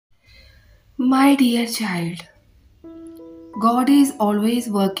My dear child, God is always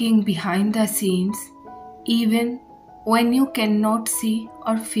working behind the scenes, even when you cannot see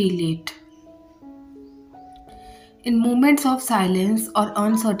or feel it. In moments of silence or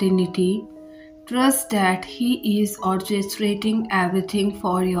uncertainty, trust that He is orchestrating everything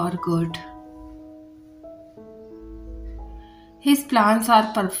for your good. His plans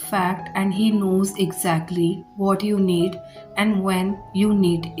are perfect and He knows exactly what you need and when you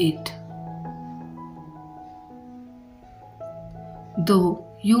need it. Though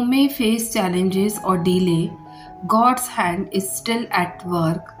you may face challenges or delay, God's hand is still at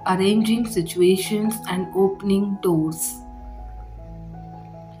work, arranging situations and opening doors,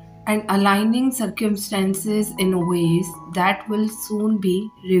 and aligning circumstances in ways that will soon be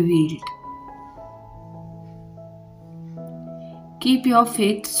revealed. Keep your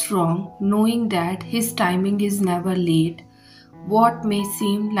faith strong, knowing that His timing is never late. What may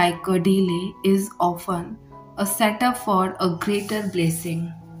seem like a delay is often a setup for a greater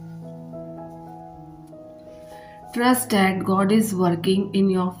blessing. Trust that God is working in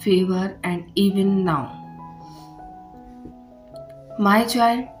your favor and even now. My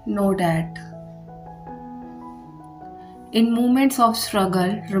child, know that. In moments of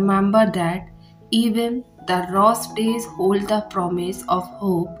struggle, remember that even the rawest days hold the promise of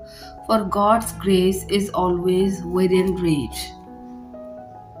hope, for God's grace is always within reach.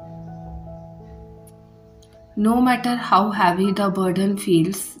 No matter how heavy the burden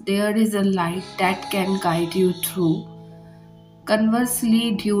feels, there is a light that can guide you through.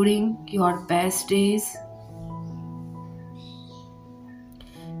 Conversely, during your best days,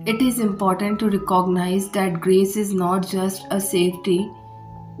 it is important to recognize that grace is not just a safety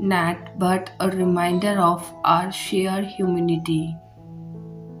net but a reminder of our shared humanity.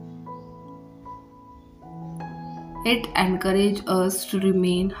 It encourages us to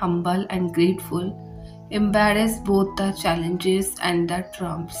remain humble and grateful, embrace both the challenges and the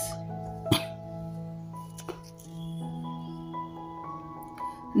triumphs.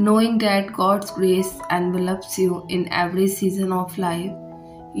 Knowing that God's grace envelops you in every season of life,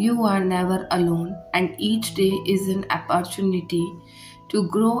 you are never alone, and each day is an opportunity to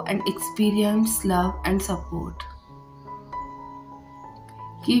grow and experience love and support.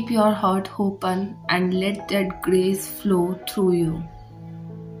 Keep your heart open and let that grace flow through you.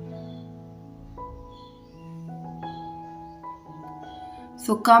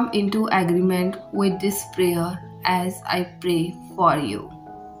 So come into agreement with this prayer as I pray for you.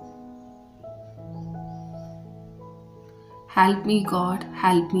 Help me, God,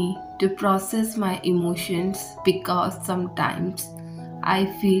 help me to process my emotions because sometimes I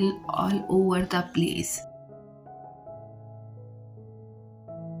feel all over the place.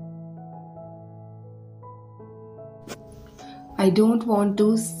 I don't want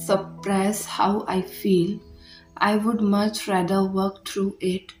to suppress how I feel. I would much rather work through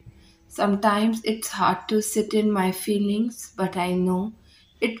it. Sometimes it's hard to sit in my feelings, but I know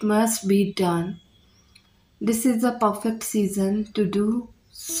it must be done. This is the perfect season to do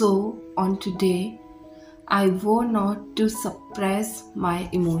so on today. I vow not to suppress my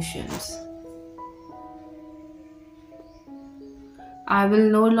emotions. I will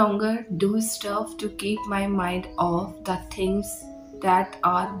no longer do stuff to keep my mind off the things that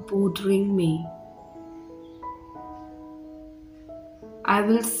are bothering me. I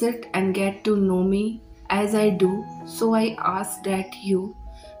will sit and get to know me as I do, so I ask that you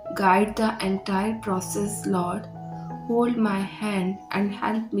guide the entire process, Lord. Hold my hand and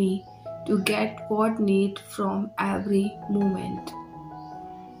help me to get what need from every moment.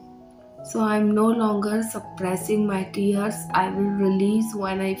 So I am no longer suppressing my tears. I will release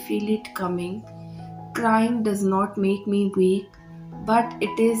when I feel it coming. Crying does not make me weak, but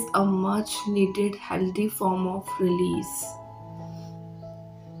it is a much needed healthy form of release.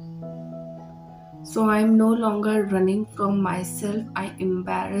 So I am no longer running from myself. I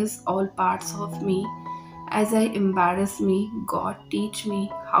embrace all parts of me. As I embrace me, God teach me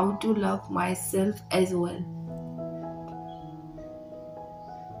how to love myself as well.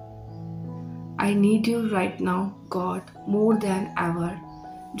 I need you right now, God, more than ever.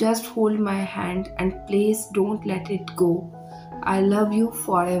 Just hold my hand and please don't let it go. I love you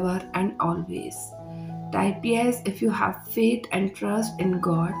forever and always. Type yes if you have faith and trust in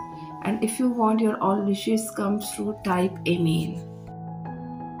God, and if you want your all wishes come true, type Amen.